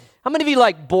How many of you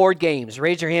like board games?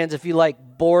 Raise your hands if you like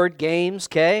board games,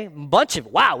 okay?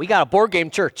 Wow, we got a board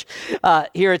game church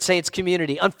here at Saints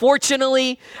Community.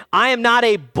 Unfortunately, I am not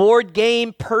a board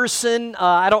game person.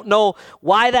 I don't know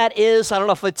why that is. I don't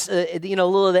know if it's, a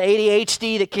little of the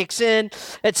ADHD that kicks in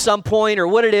at some point or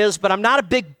what it is, but I'm not a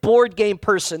big board game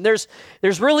person. There's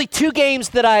really two games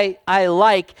that I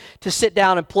like to sit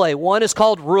down and play. One is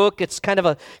called Rook. It's kind of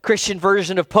a Christian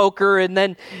version of poker. And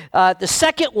then the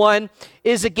second one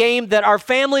is a game that our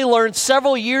family learned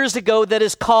several years ago that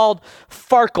is called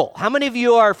Farkle. How many of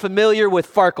you are familiar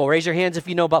with Farkle? Raise your hands if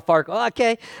you know about Farkle. Oh,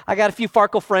 okay, I got a few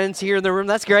Farkle friends here in the room.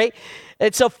 That's great.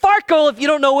 And so Farkle, if you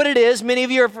don't know what it is, many of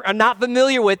you are not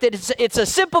familiar with it. It's a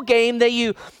simple game that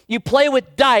you play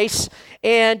with dice,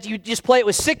 and you just play it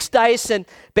with 6 dice, and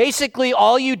basically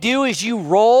all you do is you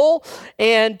roll,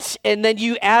 and then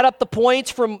you add up the points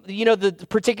from the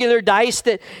particular dice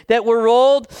that were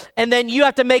rolled, and then you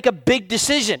have to make a big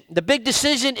decision. The big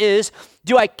decision is,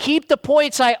 do I keep the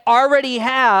points I already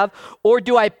have, or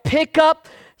do I pick up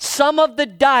some of the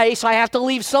dice? I have to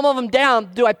leave some of them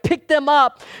down. Do I pick them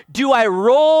up? Do I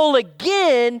roll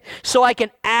again so I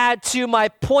can add to my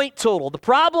point total? The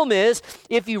problem is,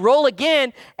 if you roll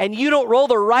again and you don't roll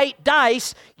the right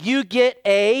dice, you get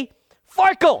a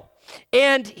Farkle.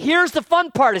 And here's the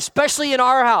fun part, especially in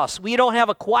our house. We don't have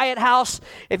a quiet house.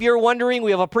 If you're wondering,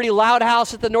 we have a pretty loud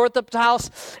house at the Northup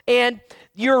house. And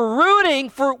you're rooting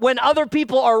for, when other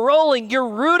people are rolling, you're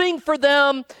rooting for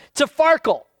them to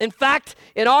Farkle. In fact,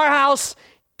 in our house,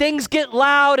 things get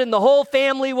loud and the whole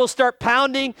family will start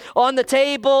pounding on the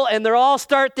table, and they'll all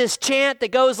start this chant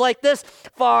that goes like this: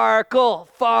 Farkle,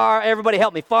 everybody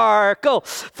help me, Farkle,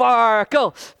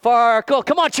 Farkle, Farkle.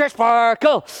 Come on, church,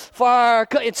 Farkle,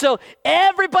 Farkle. And so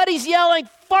everybody's yelling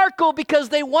Farkle because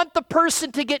they want the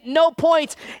person to get no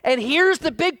points. And here's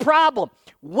the big problem.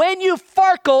 When you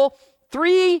Farkle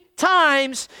 3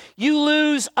 times, you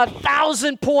lose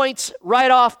 1,000 points right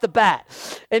off the bat.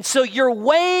 And so you're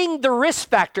weighing the risk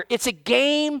factor. It's a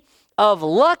game of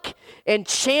luck and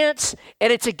chance,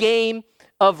 and it's a game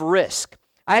of risk.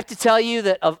 I have to tell you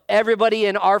that of everybody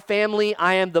in our family,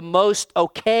 I am the most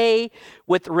okay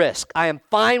with risk. I am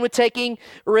fine with taking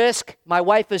risk. My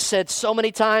wife has said so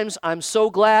many times, I'm so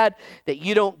glad that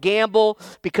you don't gamble,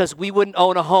 because we wouldn't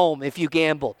own a home if you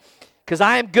gambled. Because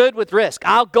I am good with risk.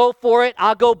 I'll go for it.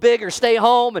 I'll go big or stay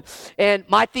home. And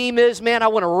my theme is, man, I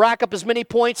want to rack up as many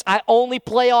points. I only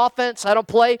play offense. I don't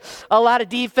play a lot of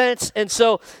defense. And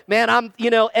so, man,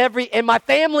 and my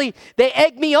family, they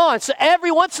egg me on. So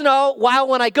every once in a while,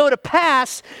 when I go to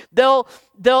pass, they'll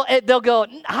go,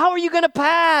 how are you going to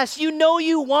pass? You know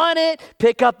you want it.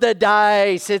 Pick up the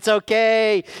dice. It's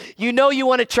okay. You know you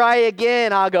want to try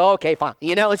again. I'll go, okay, fine.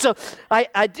 And so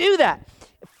I do that.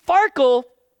 Farkle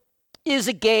is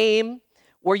a game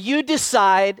where you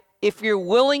decide if you're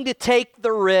willing to take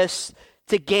the risk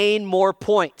to gain more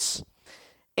points.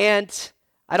 And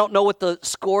I don't know what the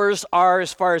scores are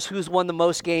as far as who's won the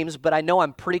most games, but I know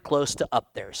I'm pretty close to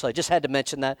up there. So I just had to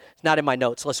mention that. It's not in my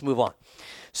notes. Let's move on.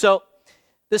 So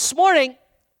this morning,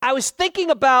 I was thinking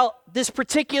about this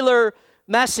particular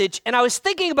message, and I was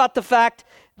thinking about the fact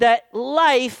that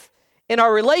life in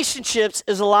our relationships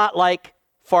is a lot like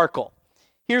Farkle.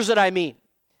 Here's what I mean.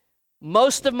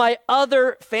 Most of my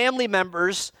other family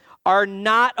members are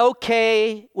not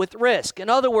okay with risk. In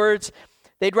other words,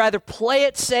 they'd rather play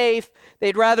it safe.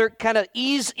 They'd rather kind of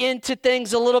ease into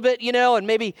things a little bit, and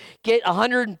maybe get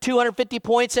 100 and 250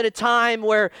 points at a time,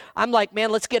 where I'm like, man,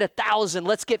 let's get 1,000.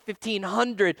 Let's get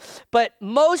 1,500. But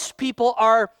most people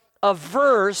are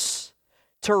averse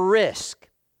to risk.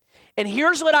 And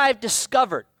here's what I've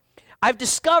discovered. I've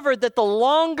discovered that the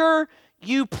longer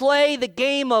you play the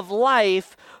game of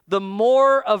life, the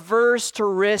more averse to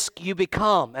risk you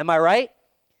become. Am I right?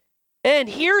 And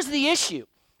here's the issue.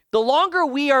 The longer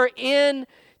we are in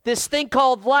this thing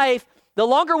called life, the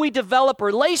longer we develop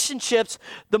relationships,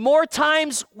 the more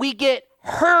times we get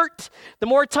hurt, the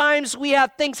more times we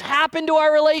have things happen to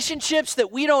our relationships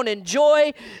that we don't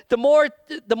enjoy, the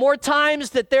more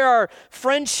times that there are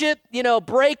friendship,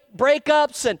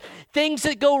 breakups and things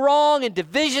that go wrong and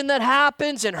division that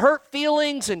happens and hurt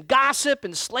feelings and gossip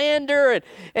and slander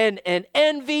and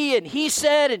envy and he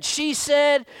said and she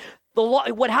said.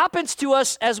 What happens to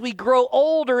us as we grow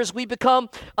older, as we become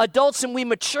adults and we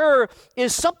mature,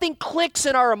 is something clicks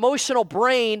in our emotional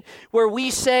brain where we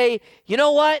say, you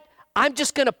know what? I'm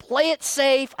just going to play it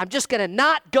safe. I'm just going to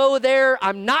not go there.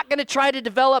 I'm not going to try to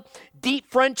develop deep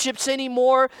friendships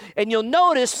anymore. And you'll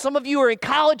notice some of you are in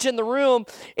college in the room,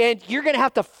 and you're going to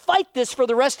have to fight this for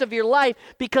the rest of your life,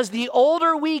 because the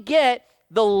older we get,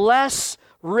 the less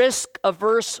risk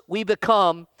averse we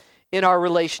become in our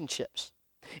relationships.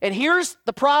 And here's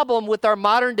the problem with our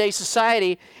modern day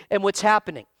society and what's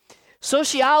happening.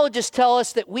 Sociologists tell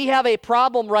us that we have a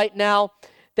problem right now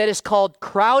that is called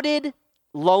crowded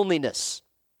loneliness.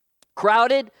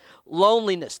 Crowded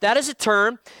loneliness. That is a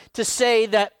term to say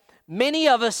that many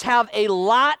of us have a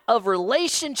lot of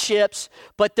relationships,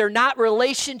 but they're not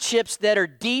relationships that are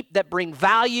deep, that bring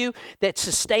value, that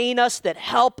sustain us, that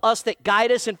help us, that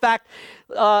guide us. In fact,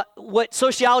 what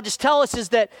sociologists tell us is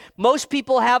that most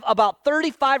people have about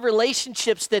 35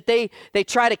 relationships that they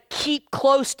try to keep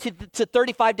close to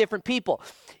 35 different people.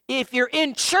 If you're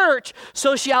in church,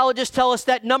 sociologists tell us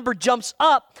that number jumps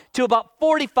up to about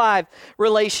 45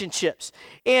 relationships.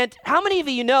 And how many of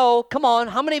you know, come on,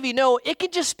 how many of you know it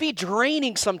can just be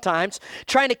draining sometimes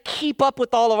trying to keep up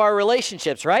with all of our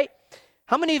relationships, right?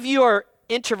 How many of you are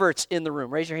introverts in the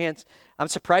room? Raise your hands. I'm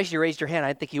surprised you raised your hand. I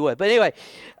didn't think you would. But anyway,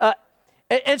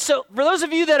 and so for those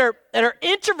of you that are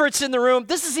introverts in the room,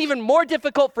 this is even more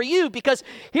difficult for you because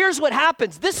here's what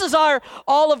happens. This is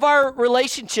all of our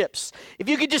relationships. If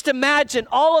you could just imagine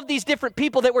all of these different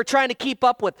people that we're trying to keep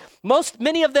up with.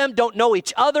 Many of them don't know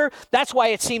each other. That's why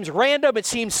it seems random. It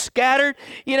seems scattered,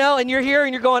 and you're here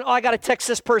and you're going, oh, I got to text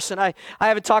this person. I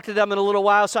haven't talked to them in a little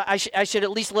while, so I should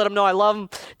at least let them know I love them,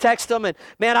 text them. And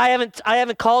man, I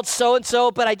haven't called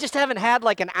so-and-so, but I just haven't had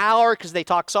like an hour because they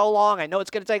talk so long. I know it's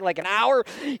going to take like an hour,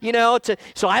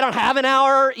 so I don't have an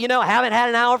hour, I haven't had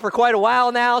an hour for quite a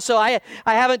while now, so I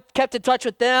haven't kept in touch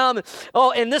with them.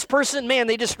 Oh, and this person, man,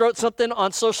 they just wrote something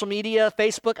on social media,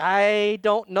 Facebook. I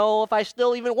don't know if I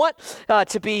still even want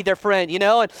to be their friend,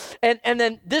 and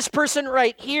then this person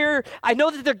right here, I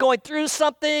know that they're going through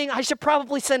something. I should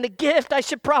probably send a gift. I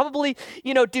should probably,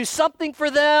 do something for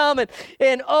them.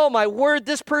 And oh my word,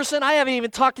 this person, I haven't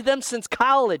even talked to them since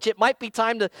college. It might be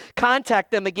time to contact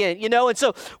them again, and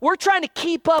so we're trying to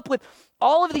keep up with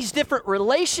all of these different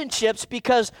relationships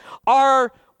because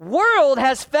our world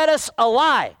has fed us a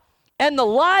lie. And the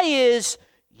lie is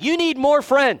you need more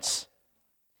friends.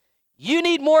 You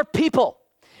need more people.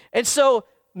 And so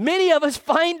many of us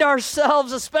find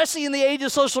ourselves, especially in the age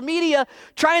of social media,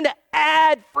 trying to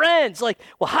add friends. Like,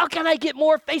 well, how can I get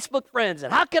more Facebook friends?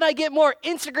 And how can I get more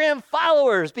Instagram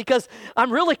followers? Because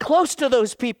I'm really close to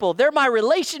those people. They're my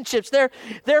relationships.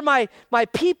 They're my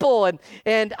people.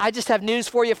 And I just have news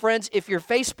for you, friends. If you're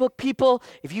Facebook people,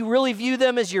 if you really view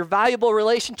them as your valuable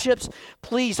relationships,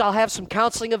 please, I'll have some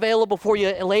counseling available for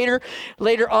you later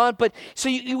on. But so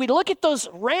we look at those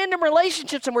random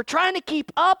relationships and we're trying to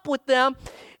keep up with them.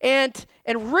 And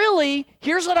really,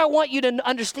 here's what I want you to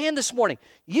understand this morning.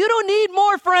 You don't need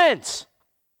more friends.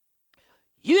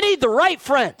 You need the right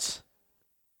friends.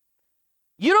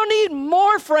 You don't need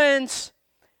more friends.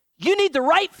 You need the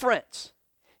right friends.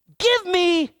 Give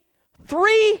me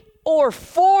 3 or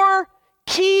 4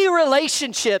 key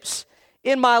relationships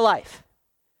in my life.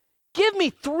 Give me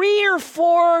 3 or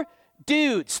 4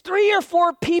 dudes, 3 or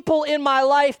 4 people in my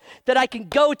life that I can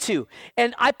go to.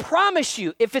 And I promise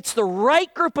you, if it's the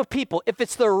right group of people, if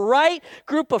it's the right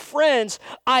group of friends,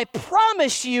 I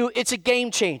promise you it's a game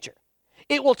changer.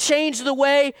 It will change the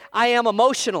way I am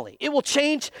emotionally. It will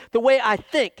change the way I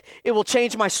think. It will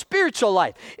change my spiritual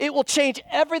life. It will change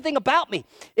everything about me.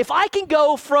 If I can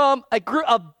go from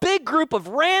a big group of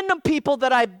random people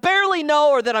that I barely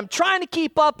know or that I'm trying to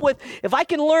keep up with, if I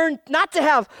can learn not to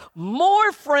have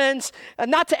more friends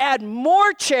and not to add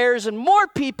more chairs and more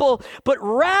people, but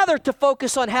rather to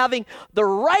focus on having the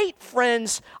right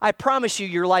friends, I promise you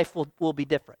your life will be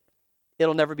different.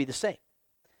 It'll never be the same.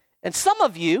 And some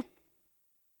of you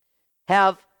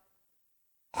have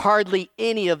hardly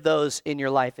any of those in your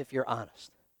life, if you're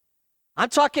honest. I'm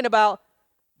talking about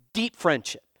deep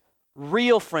friendship,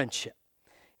 real friendship.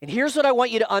 And here's what I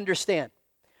want you to understand.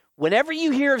 Whenever you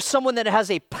hear of someone that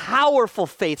has a powerful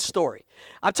faith story,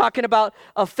 I'm talking about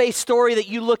a faith story that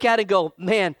you look at and go,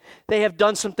 man, they have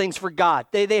done some things for God.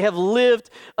 They have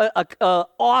lived a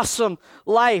awesome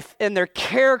life, and their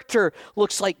character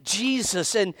looks like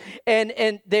Jesus, and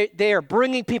they are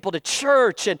bringing people to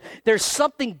church, and there's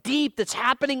something deep that's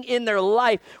happening in their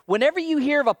life. Whenever you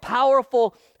hear of a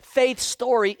powerful faith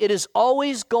story, it is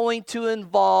always going to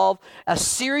involve a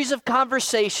series of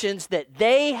conversations that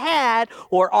they had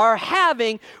or are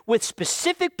having with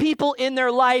specific people in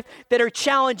their life that are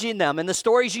challenging them. And the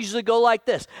stories usually go like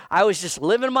this. I was just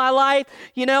living my life,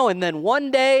 and then one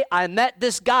day I met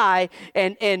this guy,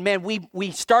 and man,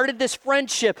 we started this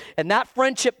friendship, and that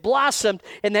friendship blossomed,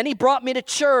 and then he brought me to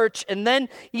church, and then,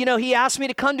 he asked me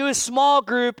to come to his small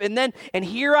group, and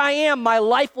here I am. My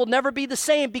life will never be the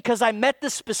same because I met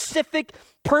this specific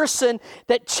person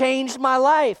that changed my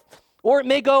life. Or it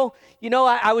may go,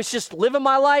 I was just living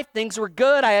my life. Things were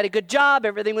good. I had a good job.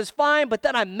 Everything was fine. But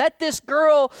then I met this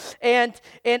girl and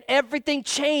everything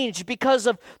changed because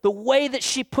of the way that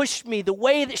she pushed me, the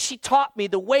way that she taught me,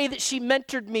 the way that she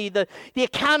mentored me, the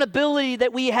accountability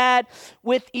that we had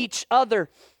with each other.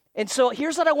 And so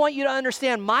here's what I want you to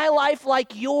understand. My life,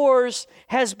 like yours,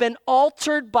 has been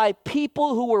altered by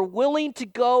people who were willing to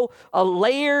go a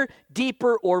layer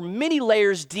deeper or many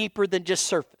layers deeper than just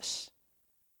surface.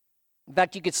 In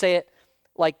fact, you could say it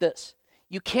like this.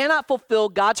 You cannot fulfill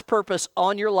God's purpose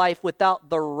on your life without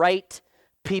the right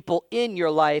people in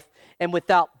your life and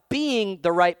without being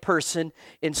the right person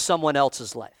in someone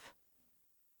else's life.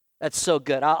 That's so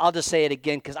good. I'll just say it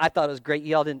again because I thought it was great.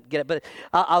 Y'all didn't get it, but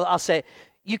I'll say it.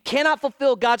 You cannot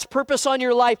fulfill God's purpose on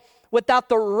your life without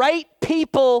the right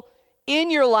people in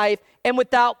your life and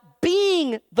without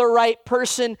being the right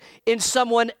person in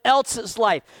someone else's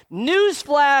life.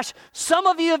 Newsflash, some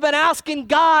of you have been asking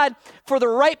God for the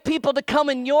right people to come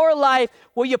in your life.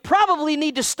 Where you probably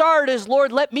need to start is,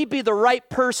 Lord, let me be the right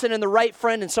person and the right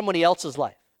friend in somebody else's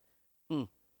life. I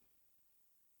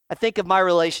think of my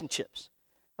relationships.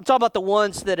 I'm talking about the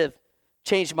ones that have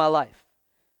changed my life.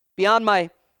 Beyond my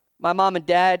mom and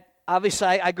dad, obviously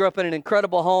I grew up in an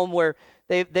incredible home where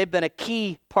they've been a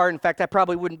key part. In fact, I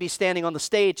probably wouldn't be standing on the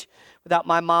stage without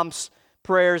my mom's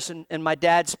prayers and my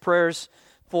dad's prayers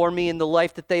for me in the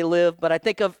life that they live. But I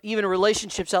think of even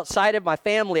relationships outside of my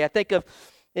family. I think of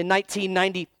in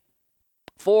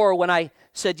 1994 when I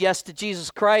said yes to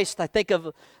Jesus Christ. I think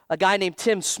of a guy named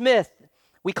Tim Smith.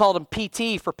 We called him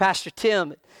PT for Pastor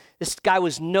Tim. This guy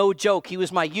was no joke. He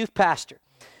was my youth pastor.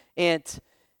 And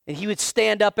he would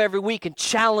stand up every week and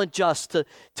challenge us to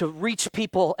reach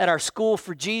people at our school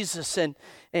for Jesus and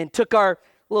took our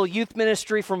little youth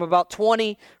ministry from about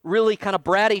 20 really kind of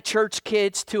bratty church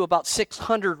kids to about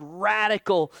 600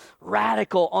 radical,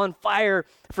 on fire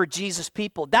for Jesus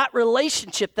people. That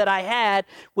relationship that I had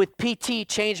with PT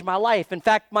changed my life. In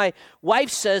fact, my wife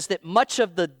says that much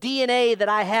of the DNA that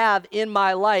I have in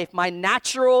my life, my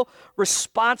natural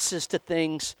responses to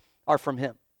things are from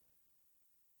him.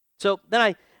 So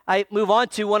then I move on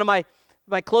to one of my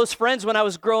close friends when I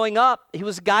was growing up. He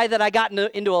was a guy that I got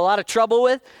into a lot of trouble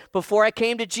with before I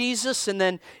came to Jesus, and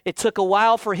then it took a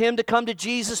while for him to come to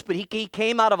Jesus, but he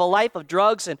came out of a life of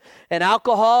drugs and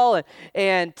alcohol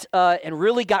and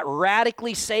really got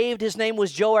radically saved. His name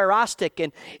was Joe Arostic,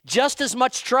 and just as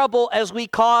much trouble as we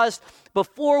caused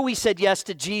before we said yes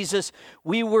to Jesus,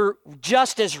 we were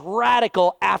just as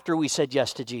radical after we said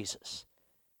yes to Jesus.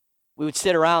 We would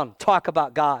sit around, talk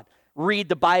about God, read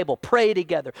the Bible, pray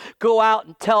together, go out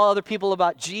and tell other people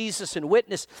about Jesus and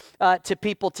witness to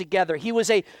people together. He was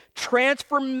a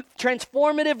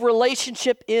transformative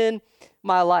relationship in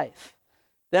my life.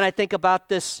 Then I think about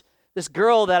this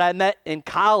girl that I met in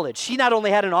college. She not only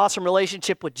had an awesome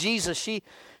relationship with Jesus,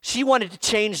 she wanted to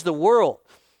change the world.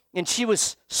 And she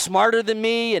was smarter than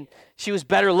me, and she was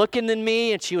better looking than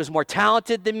me, and she was more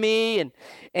talented than me,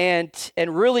 and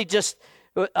really just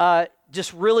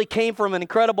really came from an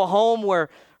incredible home where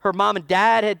her mom and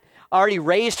dad had already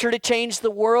raised her to change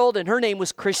the world, and her name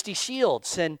was Christy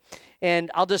Shields. And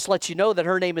I'll just let you know that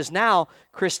her name is now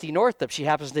Christy Northup. She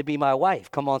happens to be my wife.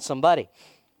 Come on, somebody.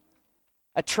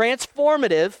 A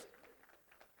transformative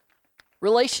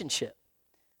relationship.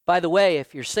 By the way,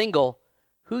 if you're single,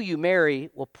 who you marry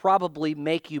will probably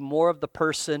make you more of the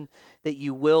person that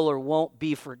you will or won't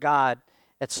be for God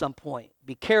at some point.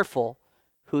 Be careful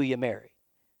who you marry.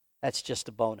 That's just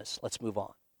a bonus. Let's move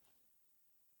on.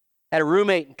 Had a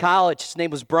roommate in college. His name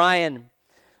was Brian.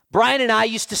 Brian and I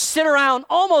used to sit around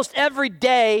almost every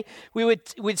day. We'd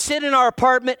sit in our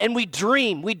apartment and we'd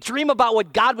dream. We'd dream about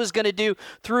what God was going to do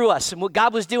through us and what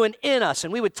God was doing in us.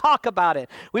 And we would talk about it.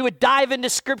 We would dive into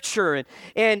Scripture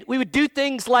and we would do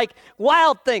things like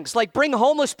wild things, like bring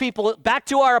homeless people back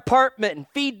to our apartment and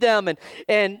feed them and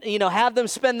have them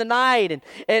spend the night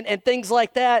and things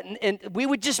like that. And we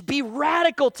would just be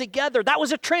radical together. That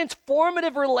was a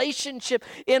transformative relationship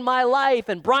in my life.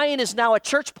 And Brian is now a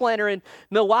church planter in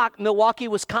Milwaukee,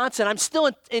 Wisconsin. I'm still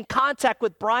in contact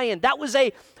with Brian. That was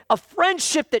a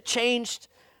friendship that changed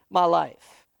my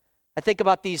life. I think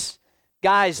about these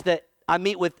guys that I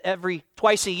meet with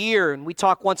twice a year, and we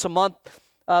talk once a month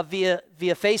via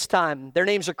FaceTime. Their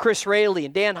names are Chris Raley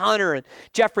and Dan Hunter and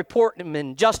Jeffrey Portman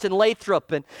and Justin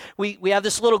Lathrop. And we have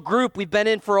this little group we've been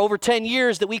in for over 10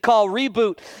 years that we call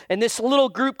Reboot. And this little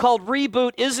group called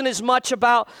Reboot isn't as much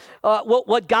about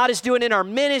what God is doing in our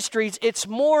ministries. It's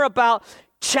more about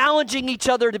challenging each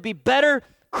other to be better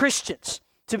Christians,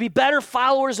 to be better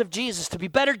followers of Jesus, to be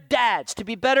better dads, to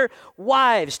be better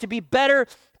wives, to be better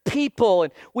people,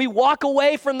 and we walk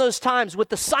away from those times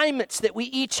with assignments that we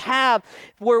each have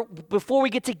where before we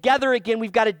get together again,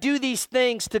 we've got to do these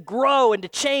things to grow and to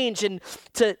change and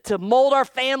to mold our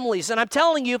families. And I'm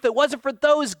telling you, if it wasn't for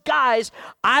those guys,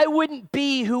 I wouldn't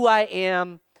be who I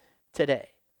am today.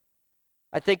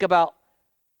 I think about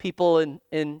people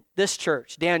in this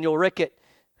church, Daniel Rickett,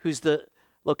 who's the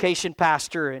location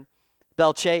pastor in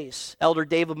Belle Chase, Elder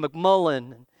David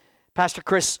McMullen, and Pastor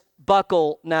Chris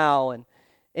Buckle now, and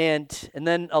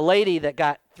then a lady that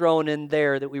got thrown in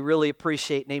there that we really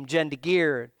appreciate named Jen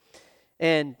DeGear.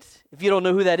 And if you don't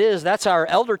know who that is, that's our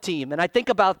elder team. And I think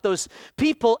about those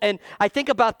people, and I think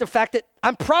about the fact that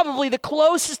I'm probably the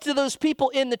closest to those people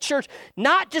in the church,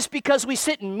 not just because we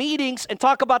sit in meetings and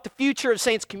talk about the future of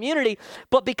Saints Community,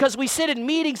 but because we sit in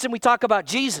meetings and we talk about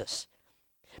Jesus.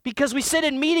 Because we sit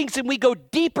in meetings and we go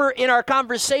deeper in our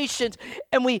conversations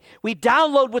and we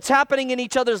download what's happening in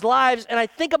each other's lives. And I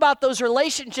think about those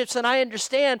relationships and I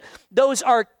understand those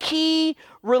are key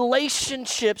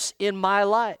relationships in my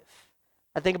life.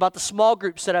 I think about the small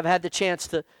groups that I've had the chance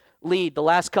to lead the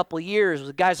last couple of years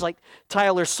with guys like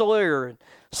Tyler Sawyer and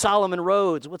Solomon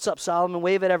Rhodes. What's up, Solomon?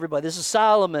 Wave at everybody. This is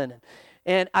Solomon.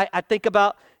 And I think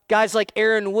about guys like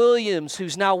Aaron Williams,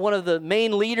 who's now one of the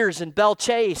main leaders in Belle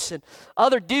Chase, and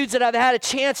other dudes that I've had a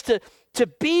chance to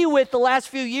be with the last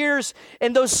few years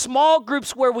in those small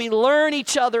groups where we learn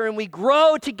each other and we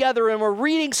grow together and we're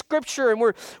reading scripture and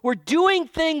we're doing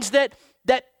things that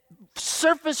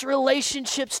surface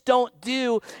relationships don't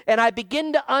do. And I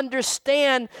begin to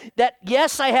understand that,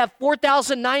 yes, I have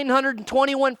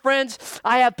 4,921 friends.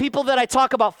 I have people that I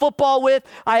talk about football with.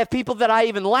 I have people that I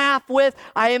even laugh with.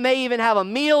 I may even have a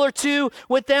meal or two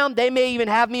with them. They may even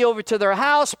have me over to their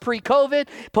house pre-COVID,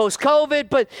 post-COVID.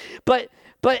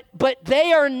 But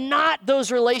they are not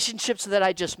those relationships that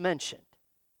I just mentioned.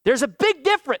 There's a big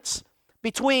difference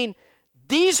between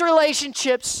these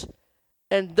relationships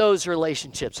and those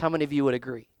relationships. How many of you would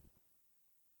agree?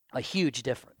 A huge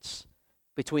difference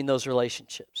between those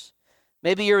relationships.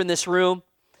 Maybe you're in this room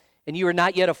and you are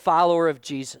not yet a follower of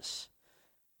Jesus.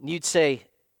 And you'd say,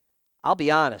 I'll be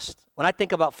honest, when I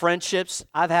think about friendships,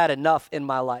 I've had enough in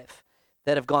my life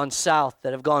that have gone south,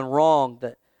 that have gone wrong,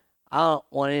 that I don't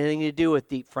want anything to do with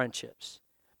deep friendships.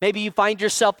 Maybe you find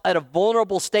yourself at a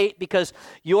vulnerable state because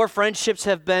your friendships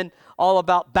have been all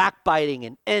about backbiting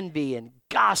and envy and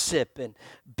gossip and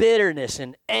bitterness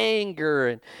and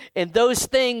anger and those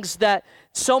things that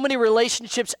so many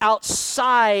relationships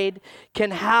outside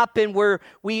can happen where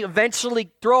we eventually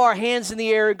throw our hands in the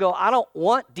air and go, I don't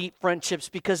want deep friendships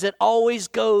because it always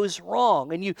goes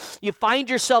wrong. And you find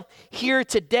yourself here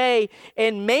today,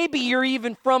 and maybe you're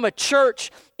even from a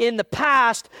church in the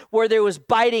past where there was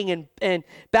biting and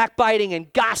backbiting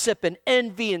and gossip and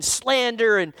envy and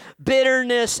slander and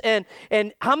bitterness. And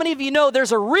how many of you know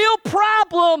there's a real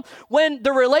problem when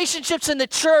the relationships in the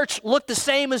church look the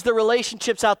same as the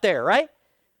relationships out there, right?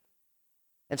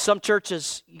 And some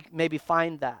churches, you maybe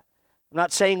find that. I'm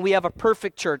not saying we have a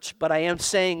perfect church, but I am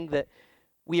saying that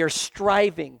we are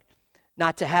striving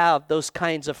not to have those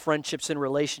kinds of friendships and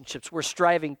relationships. We're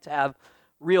striving to have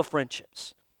real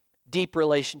friendships, deep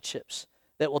relationships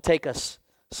that will take us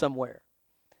somewhere.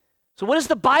 So what does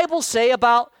the Bible say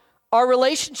about our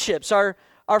relationships, our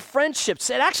friendships?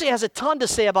 It actually has a ton to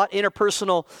say about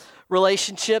interpersonal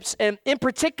relationships, and in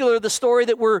particular, the story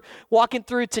that we're walking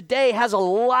through today has a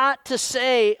lot to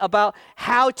say about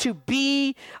how to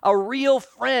be a real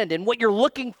friend and what you're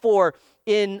looking for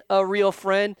in a real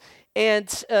friend. And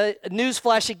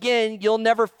newsflash again, you'll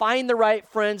never find the right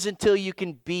friends until you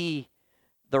can be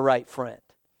the right friend.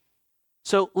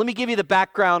 So let me give you the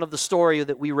background of the story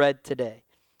that we read today.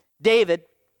 David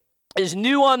is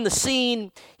new on the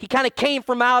scene. He kind of came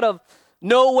from out of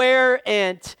nowhere,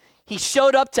 and he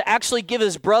showed up to actually give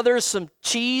his brothers some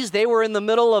cheese. They were in the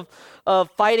middle of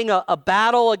fighting a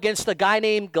battle against a guy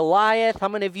named Goliath. How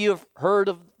many of you have heard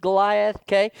of Goliath?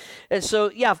 Okay. And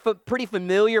so, yeah, pretty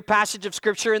familiar passage of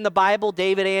scripture in the Bible,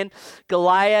 David and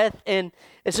Goliath. And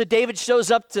so David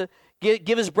shows up to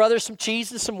give his brothers some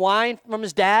cheese and some wine from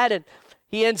his dad, and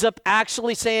he ends up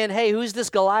actually saying, hey, who's this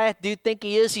Goliath dude think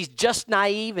he is? He's just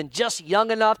naive and just young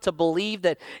enough to believe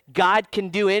that God can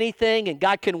do anything and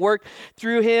God can work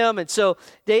through him. And so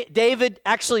David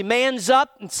actually mans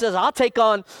up and says, I'll take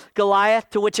on Goliath,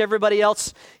 to which everybody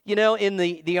else, in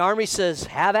the army says,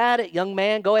 have at it, young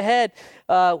man, go ahead.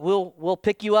 We'll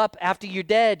pick you up after you're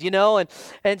dead,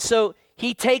 And so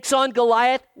he takes on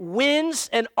Goliath, wins,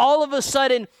 and all of a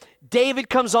sudden, David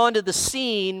comes onto the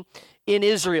scene in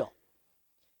Israel.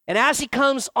 And as he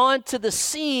comes onto the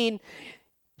scene,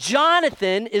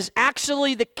 Jonathan is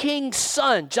actually the king's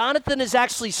son. Jonathan is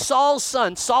actually Saul's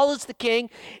son. Saul is the king,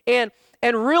 and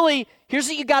really, here's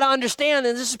what you got to understand,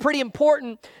 and this is pretty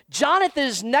important. Jonathan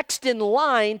is next in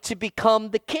line to become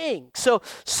the king. So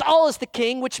Saul is the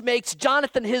king, which makes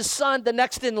Jonathan, his son, the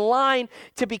next in line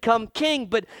to become king.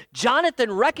 But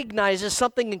Jonathan recognizes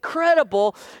something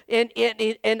incredible, and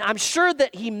I'm sure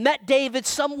that he met David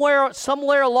somewhere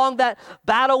along that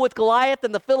battle with Goliath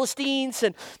and the Philistines,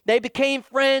 and they became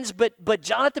friends. But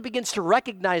Jonathan begins to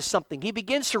recognize something. He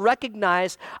begins to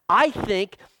recognize, I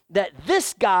think, that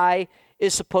this guy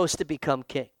is supposed to become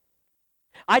king.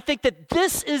 I think that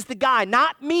this is the guy,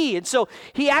 not me. And so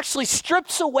he actually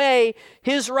strips away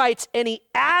his rights and he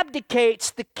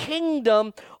abdicates the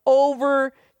kingdom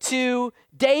over to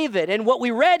David. And what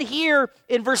we read here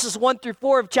in verses 1 through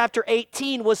 4 of chapter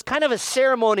 18 was kind of a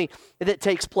ceremony that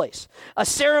takes place. A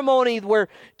ceremony where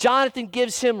Jonathan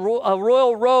gives him a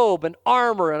royal robe and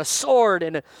armor and a sword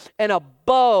and a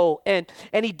bow. And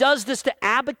he does this to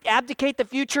abdicate the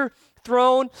future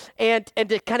throne and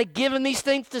to kind of give him these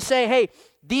things to say, hey,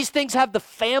 these things have the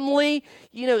family,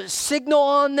 signal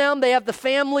on them. They have the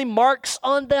family marks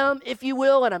on them, if you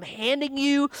will, and I'm handing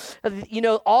you,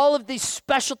 all of these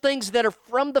special things that are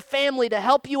from the family to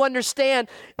help you understand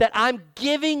that I'm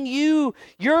giving you,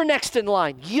 you're next in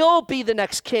line. You'll be the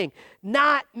next king,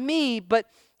 not me. But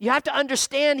you have to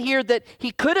understand here that he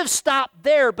could have stopped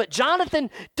there, but Jonathan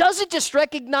doesn't just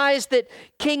recognize that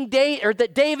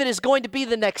that David is going to be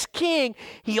the next king.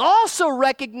 He also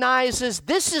recognizes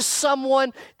this is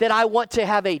someone that I want to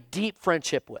have a deep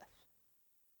friendship with,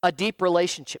 a deep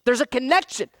relationship. There's a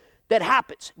connection that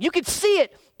happens. You can see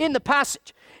it in the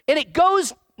passage, and it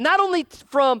goes not only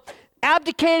from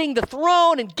abdicating the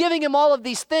throne and giving him all of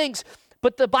these things,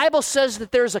 but the Bible says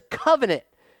that there's a covenant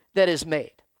that is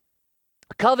made.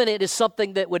 A covenant is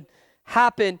something that would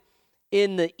happen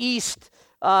in the East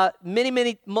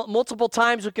multiple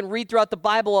times. We can read throughout the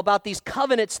Bible about these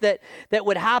covenants that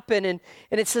would happen. And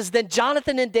it says, then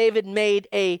Jonathan and David made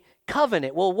a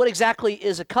covenant. Well, what exactly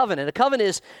is a covenant? A covenant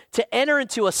is to enter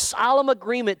into a solemn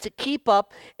agreement to keep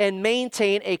up and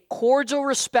maintain a cordial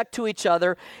respect to each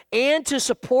other and to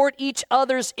support each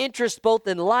other's interests both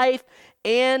in life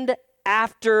and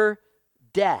after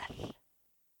death.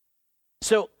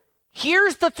 So,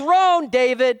 here's the throne,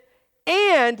 David,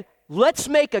 and let's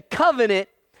make a covenant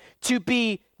to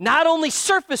be not only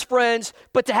surface friends,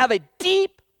 but to have a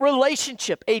deep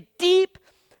relationship, a deep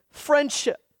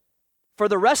friendship. For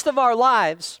the rest of our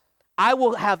lives, I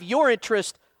will have your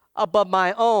interest above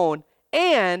my own,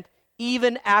 and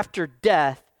even after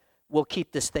death, we'll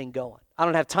keep this thing going. I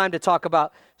don't have time to talk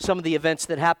about some of the events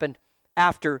that happened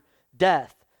after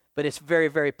death, but it's very,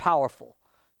 very powerful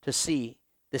to see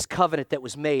this covenant that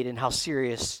was made and how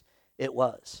serious it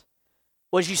was.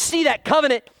 Well, as you see that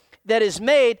covenant that is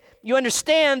made, you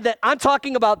understand that I'm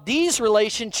talking about these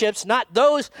relationships, not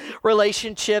those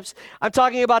relationships. I'm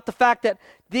talking about the fact that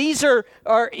these are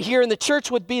here in the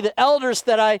church would be the elders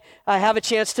that I have a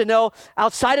chance to know.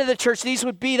 Outside of the church, these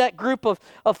would be that group of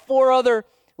 4 other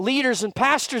leaders and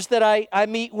pastors that I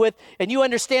meet with, and you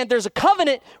understand there's a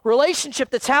covenant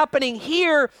relationship that's happening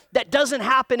here that doesn't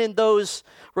happen in those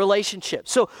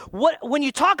relationships. So when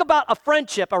you talk about a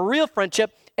friendship, a real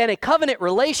friendship, and a covenant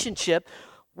relationship,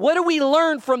 what do we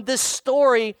learn from this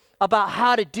story about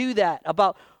how to do that,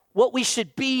 about what we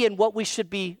should be and what we should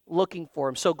be looking for?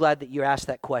 I'm so glad that you asked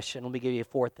that question. Let me give you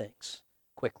 4 things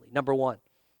quickly. Number 1,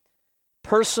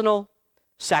 personal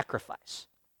sacrifice.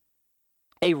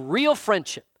 A real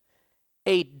friendship,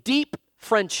 a deep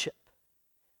friendship,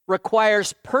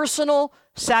 requires personal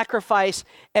sacrifice.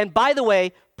 And by the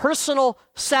way, personal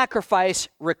sacrifice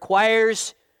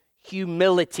requires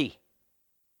humility.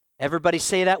 Everybody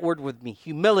say that word with me,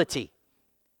 humility.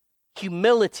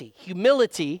 Humility.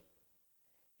 Humility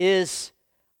is,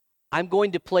 I'm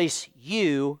going to place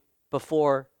you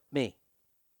before me.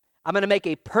 I'm going to make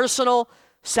a personal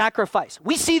sacrifice.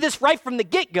 We see this right from the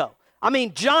get-go. I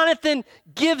mean, Jonathan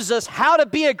gives us how to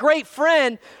be a great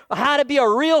friend, how to be a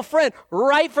real friend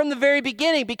right from the very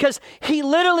beginning, because he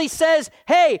literally says,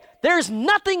 hey, there's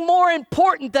nothing more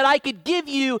important that I could give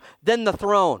you than the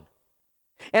throne.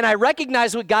 And I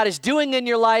recognize what God is doing in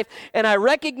your life, and I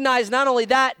recognize not only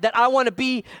that I want to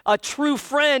be a true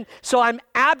friend, so I'm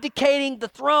abdicating the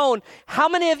throne. How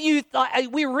many of you,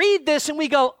 we read this and we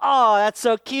go, oh, that's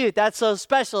so cute, that's so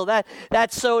special,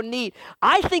 that's so neat.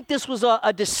 I think this was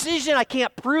a decision, I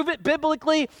can't prove it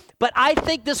biblically, but I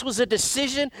think this was a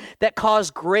decision that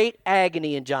caused great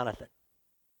agony in Jonathan.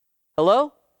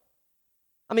 Hello?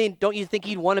 I mean, don't you think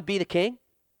he'd want to be the king?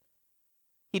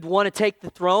 He'd want to take the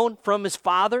throne from his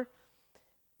father.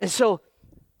 And so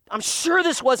I'm sure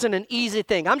this wasn't an easy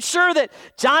thing. I'm sure that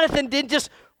Jonathan didn't just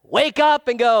wake up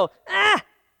and go,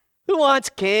 who wants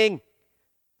king?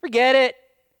 Forget it.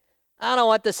 I don't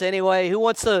want this anyway. Who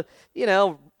wants the,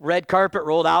 red carpet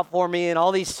rolled out for me and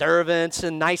all these servants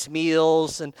and nice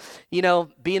meals and,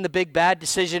 being the big bad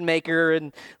decision maker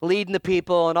and leading the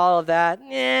people and all of that?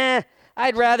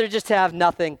 I'd rather just have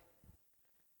nothing.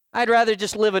 I'd rather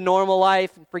just live a normal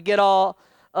life and forget all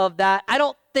of that. I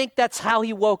don't think that's how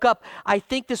he woke up. I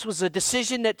think this was a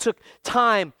decision that took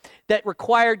time, that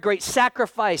required great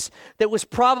sacrifice, that was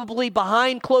probably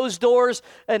behind closed doors,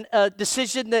 and a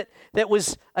decision that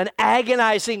was an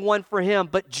agonizing one for him.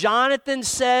 But Jonathan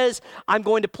says, I'm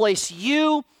going to place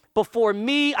you before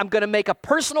me. I'm going to make a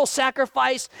personal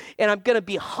sacrifice, and I'm going to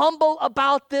be humble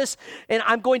about this, and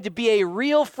I'm going to be a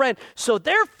real friend. So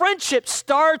their friendship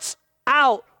starts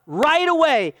out right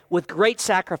away with great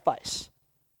sacrifice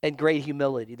and great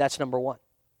humility. That's number one.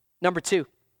 Number two,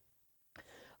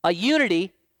 a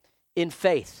unity in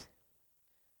faith.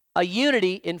 A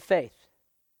unity in faith.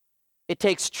 It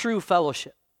takes true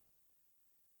fellowship.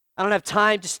 I don't have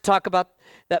time just to talk about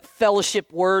that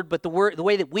fellowship word, but the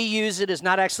way that we use it is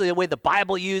not actually the way the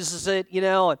Bible uses it,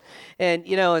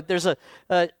 and there's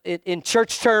in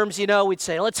church terms, we'd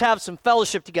say, let's have some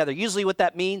fellowship together. Usually what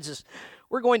that means is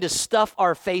we're going to stuff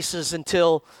our faces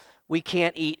until we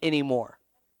can't eat anymore.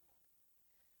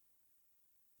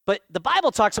 But the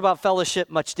Bible talks about fellowship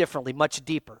much differently, much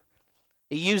deeper.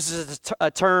 It uses a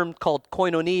term called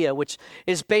koinonia, which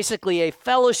is basically a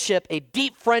fellowship, a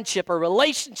deep friendship, a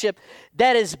relationship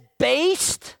that is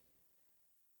based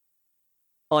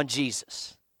on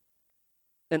Jesus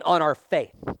and on our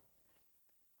faith.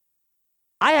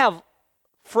 I have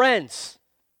friends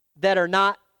that are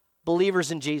not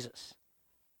believers in Jesus.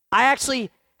 I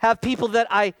actually have people that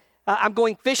I'm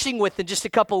going fishing with in just a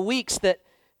couple of weeks that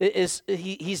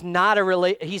he's not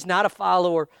a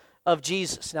follower of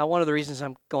Jesus. Now, one of the reasons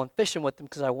I'm going fishing with him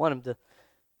because I want him to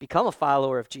become a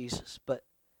follower of Jesus. But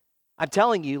I'm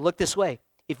telling you, look this way.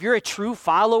 If you're a true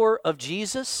follower of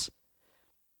Jesus,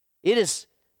 it is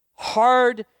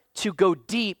hard to go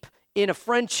deep in a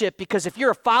friendship, because if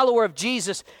you're a follower of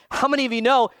Jesus, how many of you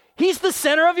know he's the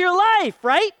center of your life,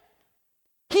 right?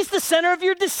 He's the center of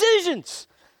your decisions.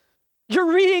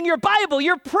 You're reading your Bible,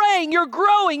 you're praying, you're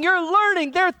growing, you're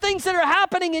learning. There are things that are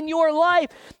happening in your life.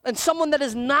 And someone that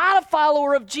is not a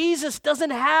follower of Jesus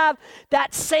doesn't have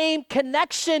that same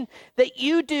connection that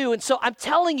you do. And so I'm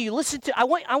telling you, I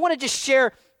want to just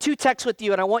share two texts with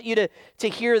you, and I want you to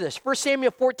hear this. 1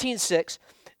 Samuel 14:6,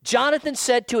 Jonathan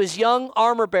said to his young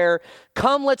armor bearer,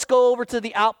 come, let's go over to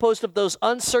the outpost of those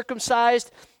uncircumcised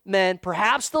men.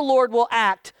 Perhaps the Lord will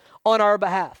act on our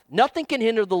behalf. Nothing can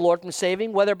hinder the Lord from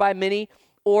saving, whether by many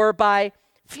or by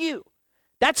few.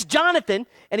 That's Jonathan,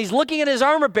 and he's looking at his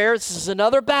armor bearer. This is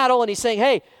another battle, and he's saying,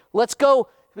 hey, let's go.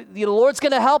 The Lord's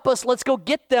going to help us. Let's go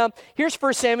get them. Here's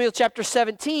 1 Samuel chapter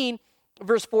 17,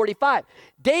 verse 45.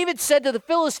 David said to the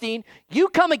Philistine, you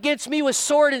come against me with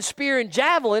sword and spear and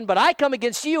javelin, but I come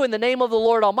against you in the name of the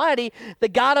Lord Almighty, the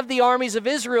God of the armies of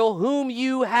Israel, whom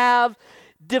you have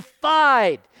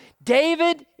defied.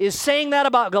 David is saying that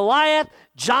about Goliath.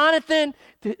 Jonathan,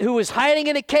 who was hiding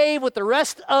in a cave with the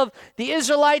rest of the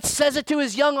Israelites, says it to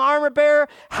his young armor bearer.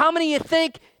 How many of you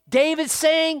think David's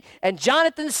saying and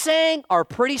Jonathan's saying are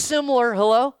pretty similar?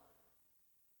 Hello?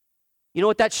 You know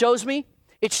what that shows me?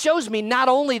 It shows me not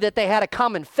only that they had a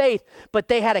common faith, but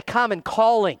they had a common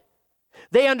calling.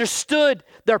 They understood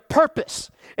their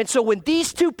purpose. And so when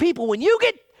these two people, when you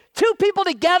get two people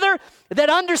together that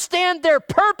understand their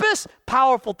purpose,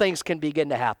 powerful things can begin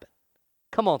to happen.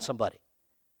 Come on, somebody.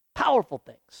 Powerful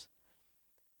things.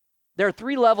 There are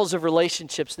three levels of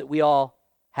relationships that we all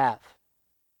have.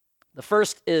 The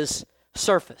first is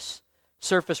surface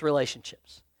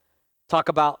relationships. Talk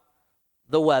about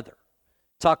the weather.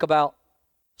 Talk about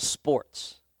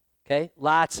sports. Okay?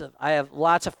 I have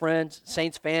lots of friends,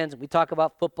 Saints fans, and we talk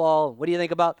about football. What do you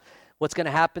think about what's going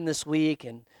to happen this week?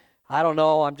 And I don't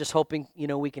know. I'm just hoping,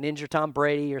 we can injure Tom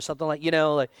Brady or something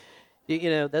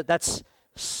that's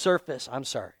surface. I'm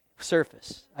sorry.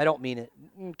 Surface. I don't mean it.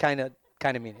 Kind of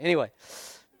mean it. Anyway.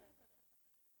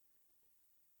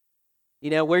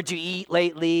 Where'd you eat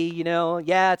lately?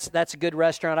 Yeah, that's a good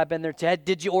restaurant. I've been there.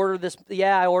 Did you order this?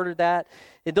 Yeah, I ordered that.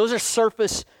 And those are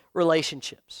surface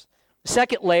relationships. The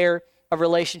second layer of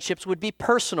relationships would be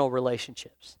personal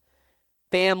relationships.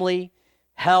 Family,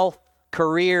 health,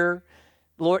 career.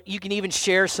 Lord, you can even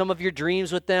share some of your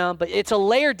dreams with them, but it's a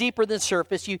layer deeper than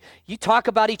surface. You talk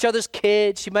about each other's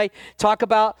kids. You might talk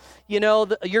about,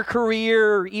 your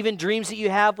career or even dreams that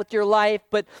you have with your life.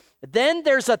 But then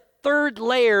there's a third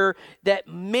layer that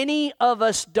many of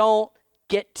us don't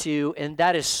get to, and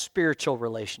that is spiritual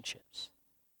relationships.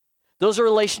 Those are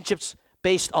relationships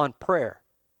based on prayer,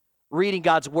 reading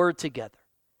God's word together,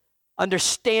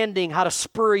 understanding how to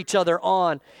spur each other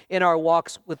on in our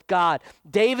walks with God.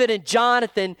 David and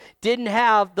Jonathan didn't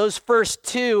have those first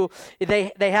two.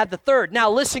 They had the third.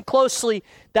 Now listen closely.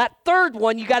 That third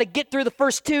one, you got to get through the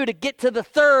first two to get to the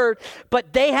third,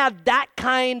 but they have that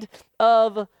kind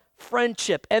of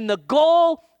friendship. And the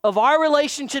goal of our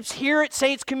relationships here at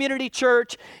Saints Community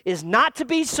Church is not to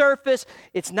be surface.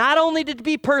 It's not only to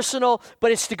be personal,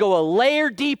 but it's to go a layer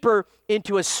deeper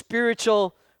into a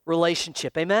spiritual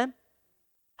relationship. Amen?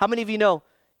 How many of you know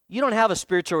you don't have a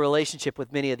spiritual relationship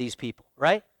with many of these people,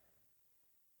 right?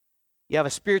 You have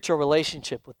a spiritual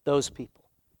relationship with those people.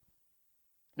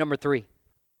 Number 3,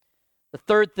 the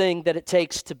third thing that it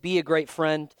takes to be a great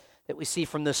friend that we see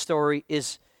from this story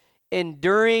is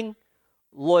enduring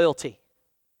loyalty.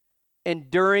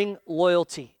 Enduring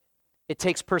loyalty. It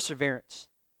takes perseverance.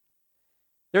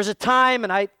 There's a time,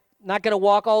 and I'm not going to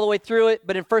walk all the way through it,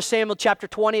 but in 1 Samuel chapter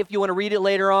 20, if you want to read it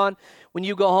later on, when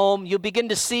you go home, you'll begin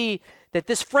to see that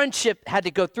this friendship had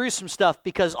to go through some stuff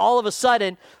because all of a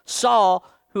sudden, Saul,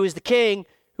 who is the king,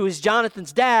 who is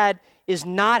Jonathan's dad, is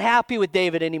not happy with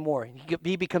David anymore.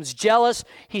 He becomes jealous.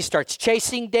 He starts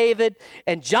chasing David.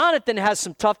 And Jonathan has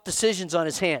some tough decisions on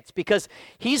his hands because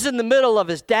he's in the middle of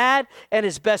his dad and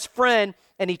his best friend.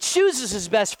 And he chooses his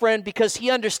best friend because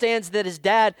he understands that his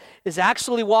dad is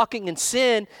actually walking in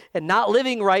sin and not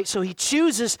living right. So he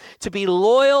chooses to be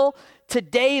loyal to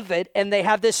David, and they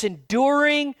have this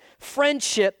enduring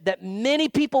friendship that many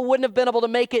people wouldn't have been able to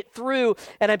make it through.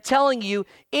 And I'm telling you,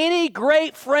 any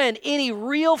great friend, any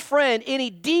real friend, any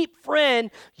deep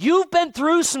friend, you've been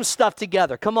through some stuff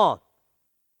together. Come on.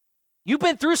 You've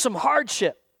been through some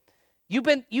hardship.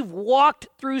 You've walked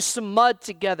through some mud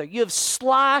together. You have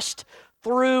sloshed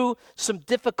through some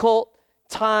difficult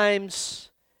times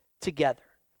together.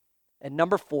 And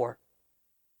number 4,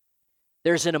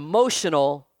 there's an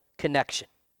emotional connection.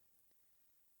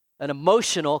 An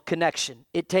emotional connection.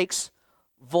 It takes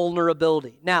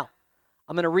vulnerability. Now,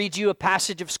 I'm going to read you a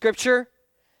passage of Scripture,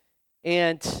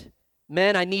 and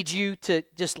men, I need you to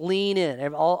just lean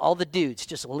in. All the dudes,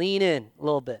 just lean in a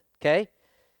little bit, okay?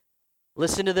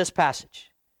 Listen to this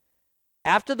passage.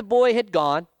 After the boy had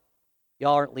gone,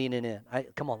 y'all aren't leaning in.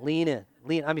 Come on, lean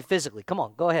in. Physically. Come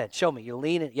on, go ahead. Show me. You're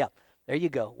leaning. Yeah, there you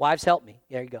go. Wives, help me.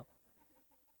 There you go.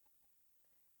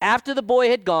 After the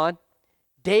boy had gone,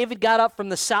 David got up from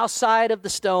the south side of the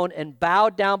stone and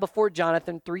bowed down before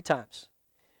Jonathan 3 times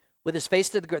with his face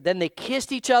to the ground. Then they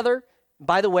kissed each other.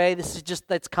 By the way,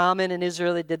 that's common in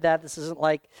Israel. They did that. This isn't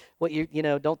like what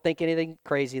don't think anything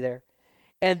crazy there.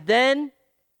 And then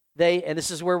and this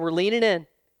is where we're leaning in,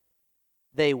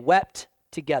 they wept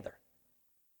together.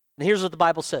 And here's what the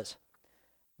Bible says.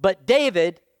 But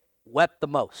David wept the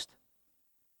most.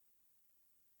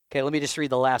 Okay, let me just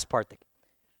read the last part.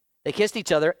 They kissed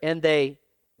each other and they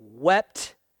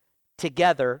wept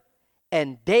together,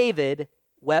 and David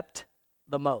wept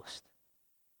the most.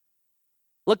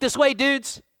 Look this way,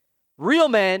 dudes. Real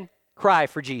men cry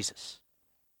for Jesus.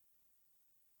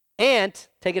 And,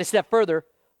 take it a step further,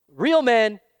 real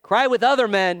men cry with other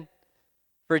men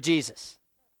for Jesus.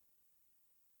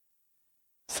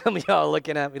 Some of y'all are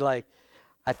looking at me like,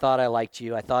 I thought I liked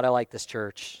you. I thought I liked this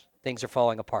church. Things are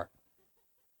falling apart.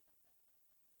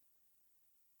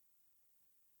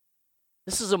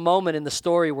 This is a moment in the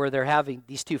story where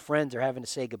these 2 friends are having to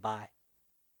say goodbye,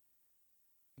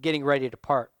 getting ready to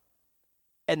part.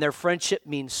 And their friendship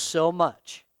means so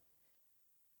much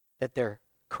that they're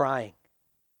crying.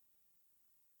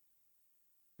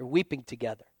 They're weeping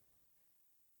together.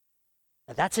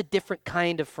 Now, that's a different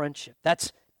kind of friendship.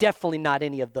 That's definitely not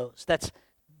any of those. That's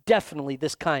definitely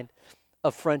this kind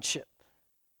of friendship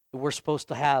that we're supposed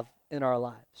to have in our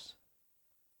lives.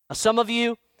 Now, some of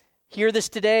you hear this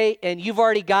today, and you've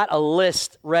already got a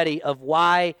list ready of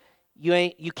why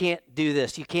you can't do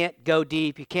this. You can't go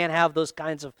deep. You can't have those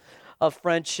kinds of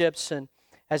friendships. And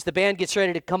as the band gets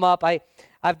ready to come up,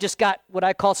 I've just got what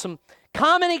I call some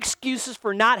common excuses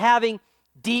for not having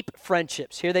deep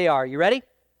friendships. Here they are. You ready?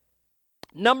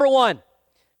 Number 1,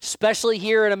 especially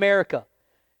here in America,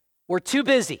 we're too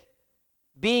busy.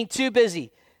 Being too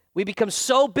busy. We become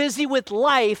so busy with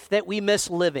life that we miss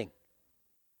living.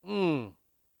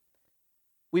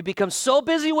 We become so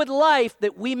busy with life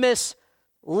that we miss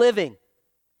living.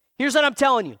 Here's what I'm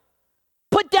telling you.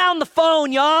 Put down the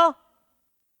phone, y'all.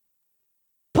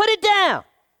 Put it down.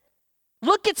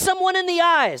 Look at someone in the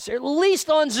eyes, or at least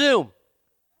on Zoom.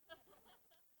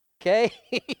 Okay?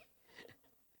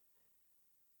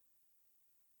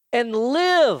 And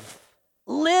live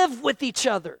with each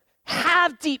other.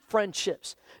 Have deep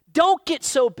friendships. Don't get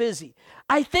so busy.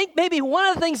 I think maybe one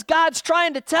of the things God's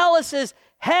trying to tell us is,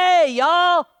 hey,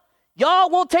 y'all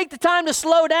won't take the time to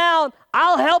slow down.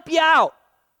 I'll help you out.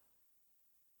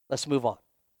 Let's move on.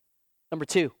 Number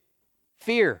 2,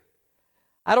 fear.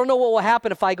 I don't know what will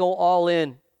happen if I go all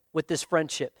in with this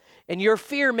friendship. And your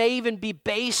fear may even be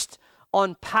based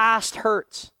on past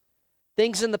hurts,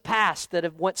 things in the past that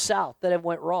have went south, that have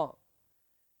went wrong.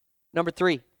 Number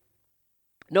 3,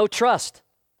 no trust.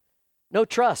 No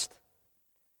trust.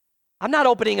 I'm not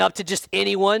opening up to just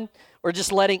anyone or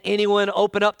just letting anyone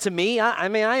open up to me. I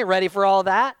ain't ready for all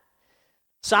that.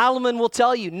 Solomon will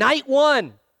tell you, night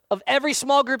 1 of every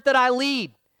small group that I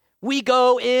lead, we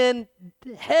go in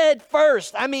head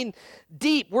first.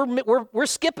 Deep. We're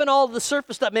skipping all the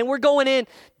surface stuff, man. We're going in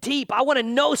deep. I want to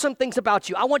know some things about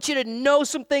you. I want you to know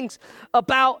some things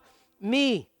about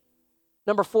me.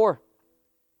 Number 4,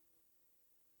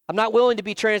 I'm not willing to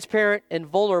be transparent and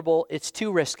vulnerable. It's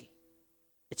too risky.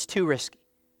 It's too risky.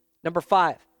 Number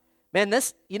 5, man,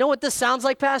 you know what this sounds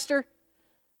like, Pastor?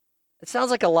 It sounds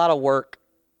like a lot of work.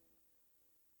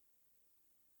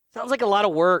 Sounds like a lot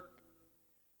of work.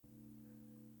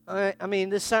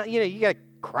 This sound, you got to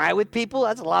cry with people.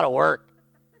 That's a lot of work.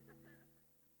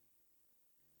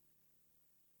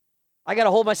 I got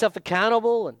to hold myself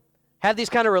accountable and have these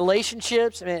kind of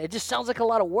relationships. It just sounds like a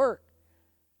lot of work.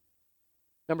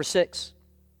 Number 6,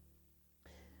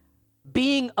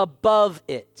 being above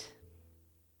it.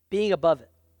 Being above it.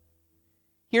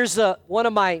 Here's one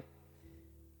of my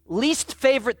least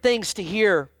favorite things to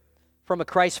hear from a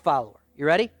Christ follower. You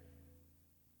ready?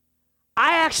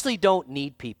 I actually don't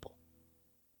need people.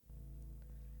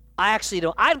 I actually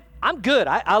don't. I'm good.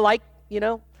 I like,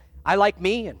 I like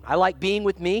me, and I like being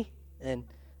with me, and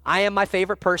I am my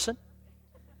favorite person.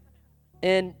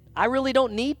 And I really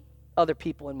don't need other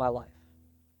people in my life.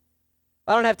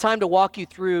 I don't have time to walk you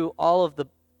through all of the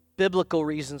biblical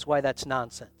reasons why that's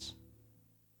nonsense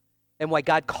and why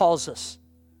God calls us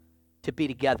to be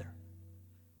together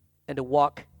and to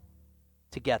walk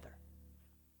together.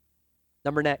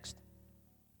 Next.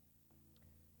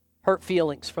 Hurt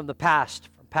feelings from the past,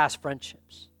 from past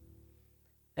friendships.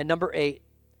 And number 8,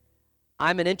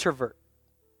 I'm an introvert.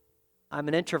 I'm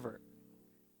an introvert.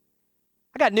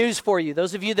 I got news for you.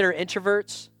 Those of you that are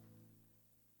introverts,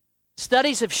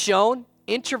 studies have shown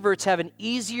introverts have an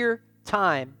easier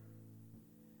time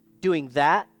doing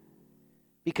that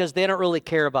because they don't really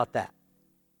care about that.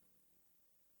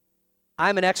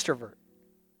 I'm an extrovert.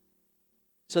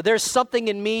 So there's something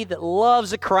in me that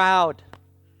loves a crowd.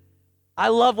 I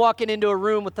love walking into a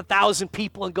room with 1,000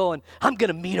 people and going, I'm going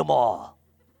to meet them all.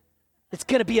 It's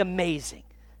going to be amazing.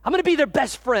 I'm going to be their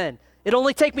best friend. It'll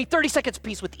only take me 30 seconds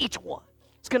apiece with each one.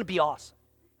 It's going to be awesome.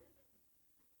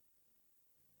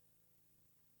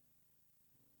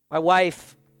 My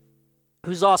wife,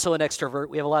 who's also an extrovert,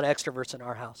 we have a lot of extroverts in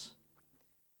our house.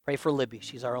 Pray for Libby.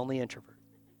 She's our only introvert.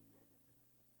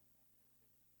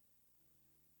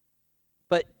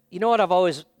 But you know what I've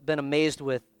always been amazed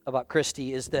with about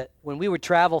Christy is that when we would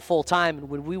travel full time and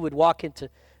when we would walk into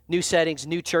new settings,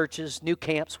 new churches, new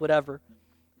camps, whatever,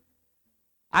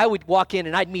 I would walk in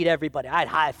and I'd meet everybody. I'd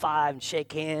high five and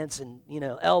shake hands and,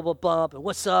 elbow bump and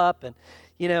what's up and,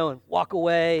 and walk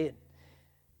away.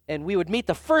 And we would meet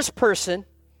the first person,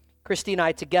 Christy and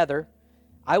I together.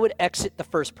 I would exit the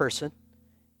first person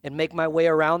and make my way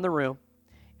around the room.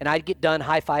 And I'd get done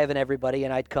high-fiving everybody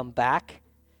and I'd come back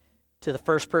to the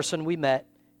first person we met.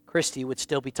 Christy would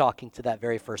still be talking to that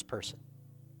very first person.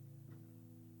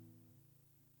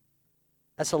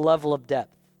 That's a level of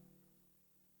depth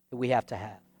that we have to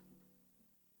have.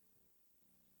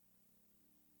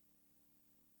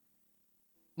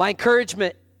 My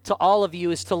encouragement to all of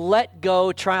you is to let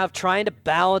go trying to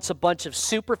balance a bunch of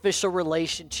superficial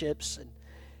relationships and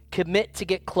commit to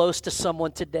get close to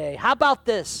someone today. How about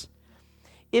this?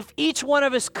 If each one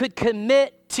of us could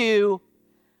commit to,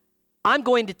 I'm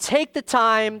going to take the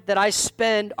time that I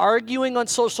spend arguing on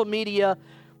social media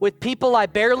with people I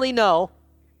barely know,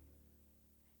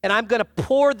 and I'm going to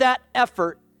pour that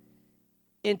effort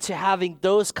into having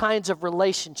those kinds of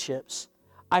relationships,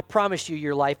 I promise you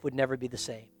your life would never be the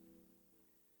same.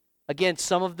 Again,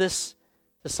 some of this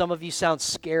to some of you sounds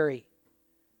scary.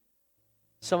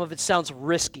 Some of it sounds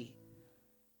risky.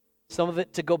 Some of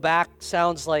it, to go back,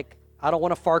 sounds like, I don't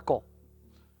want to farkle.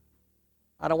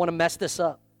 I don't want to mess this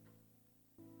up.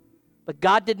 But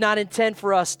God did not intend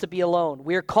for us to be alone.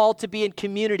 We are called to be in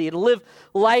community, to live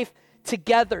life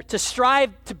together, to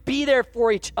strive to be there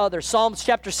for each other. Psalms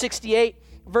chapter 68,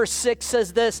 verse 6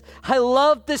 says this. I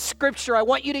love this scripture. I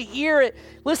want you to hear it.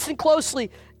 Listen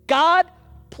closely. God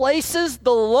places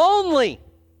the lonely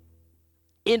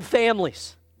in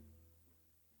families.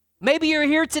 Maybe you're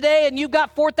here today and you've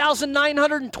got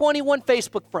 4,921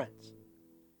 Facebook friends,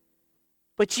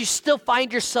 but you still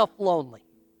find yourself lonely.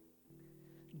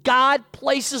 God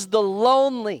places the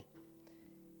lonely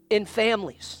in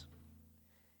families.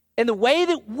 And the way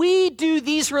that we do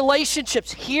these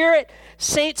relationships here at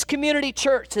Saints Community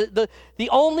Church, the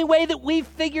only way that we've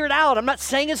figured out, I'm not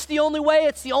saying it's the only way,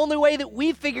 it's the only way that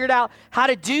we've figured out how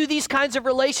to do these kinds of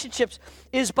relationships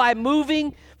is by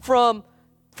moving from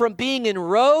being in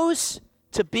rows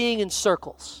to being in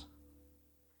circles.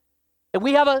 And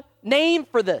we have a name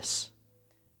for this.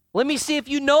 Let me see if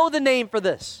you know the name for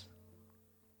this.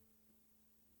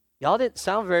 Y'all didn't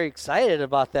sound very excited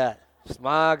about that.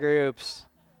 Small groups.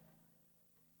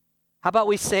 How about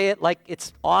we say it like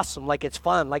it's awesome, like it's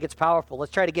fun, like it's powerful?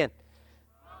 Let's try it again.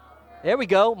 There we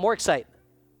go. More excitement.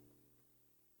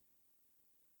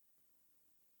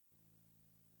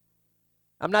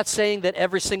 I'm not saying that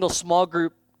every single small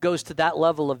group goes to that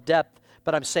level of depth,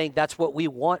 but I'm saying that's what we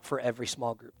want for every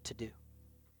small group to do.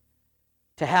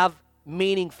 To have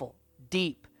meaningful,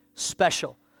 deep,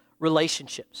 special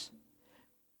relationships.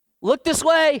 Look this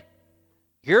way.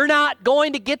 You're not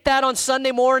going to get that on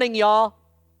Sunday morning, y'all.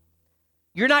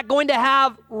 You're not going to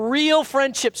have real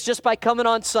friendships just by coming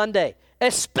on Sunday,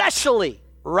 especially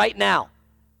right now.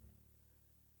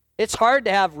 It's hard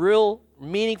to have real,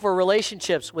 meaningful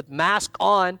relationships with mask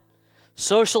on,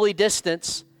 socially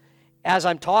distanced, as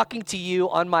I'm talking to you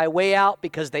on my way out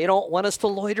because they don't want us to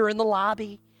loiter in the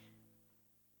lobby.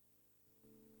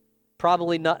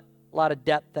 Probably not a lot of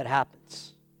depth that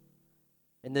happens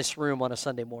in this room on a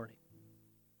Sunday morning.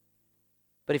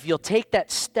 But if you'll take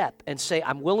that step and say,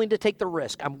 I'm willing to take the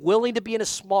risk, I'm willing to be in a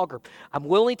small group, I'm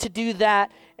willing to do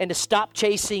that and to stop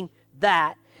chasing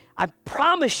that, I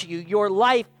promise you, your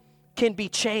life can be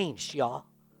changed, y'all.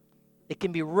 It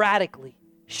can be radically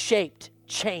shaped,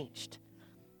 changed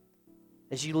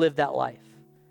as you live that life.